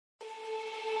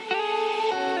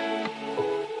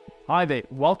Hi there,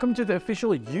 welcome to the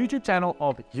official YouTube channel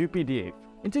of UPDF.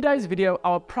 In today's video,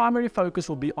 our primary focus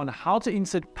will be on how to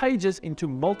insert pages into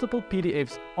multiple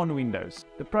PDFs on Windows.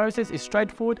 The process is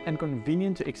straightforward and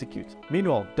convenient to execute.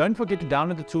 Meanwhile, don't forget to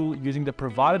download the tool using the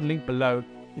provided link below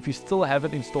if you still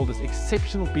haven't installed this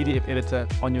exceptional PDF editor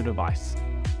on your device.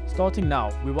 Starting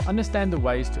now, we will understand the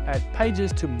ways to add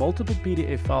pages to multiple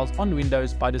PDF files on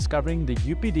Windows by discovering the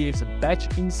UPDF's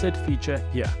batch insert feature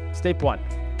here. Step 1.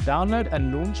 Download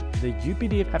and launch the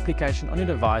UPDF application on your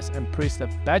device and press the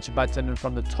batch button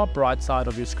from the top right side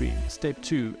of your screen. Step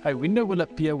 2. A window will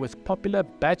appear with popular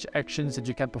batch actions that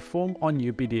you can perform on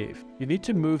UPDF. You need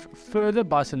to move further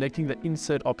by selecting the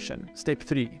insert option. Step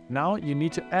 3. Now you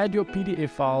need to add your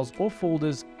PDF files or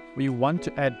folders where you want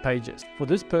to add pages. For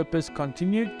this purpose,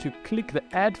 continue to click the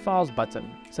Add Files button.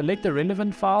 Select the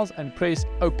relevant files and press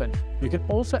Open. You can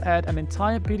also add an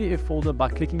entire PDF folder by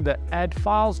clicking the Add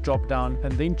Files drop-down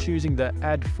and then choosing the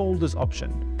Add Folders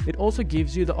option. It also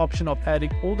gives you the option of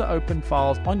adding all the open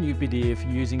files on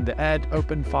UPDF using the Add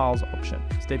Open Files option.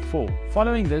 Step 4.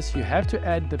 Following this, you have to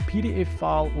add the PDF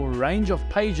file or range of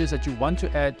pages that you want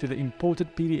to add to the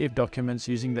imported PDF documents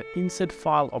using the Insert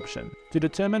File option. To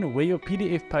determine where your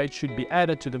PDF page should be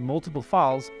added to the multiple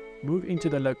files, move into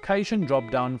the Location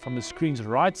drop-down from the screen's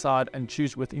right side and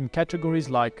choose within categories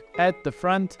like At the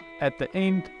Front, At the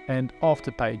End, and After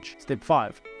Page. Step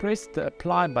 5. Press the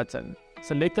Apply button.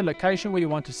 Select the location where you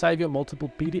want to save your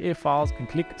multiple PDF files and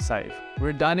click Save.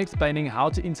 We're done explaining how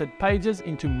to insert pages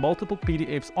into multiple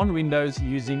PDFs on Windows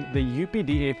using the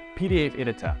UPDF PDF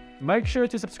editor. Make sure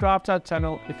to subscribe to our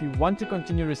channel if you want to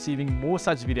continue receiving more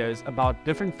such videos about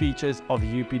different features of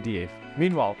UPDF.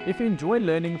 Meanwhile, if you enjoy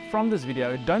learning from this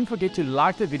video, don't forget to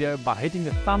like the video by hitting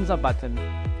the thumbs up button.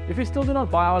 If you still do not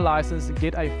buy our license,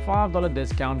 get a $5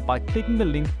 discount by clicking the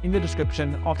link in the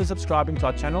description after subscribing to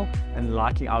our channel and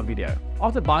liking our video.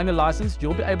 After buying the license,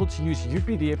 you'll be able to use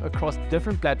UPDF across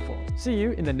different platforms. See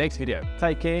you in the next video.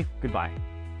 Take care. Goodbye.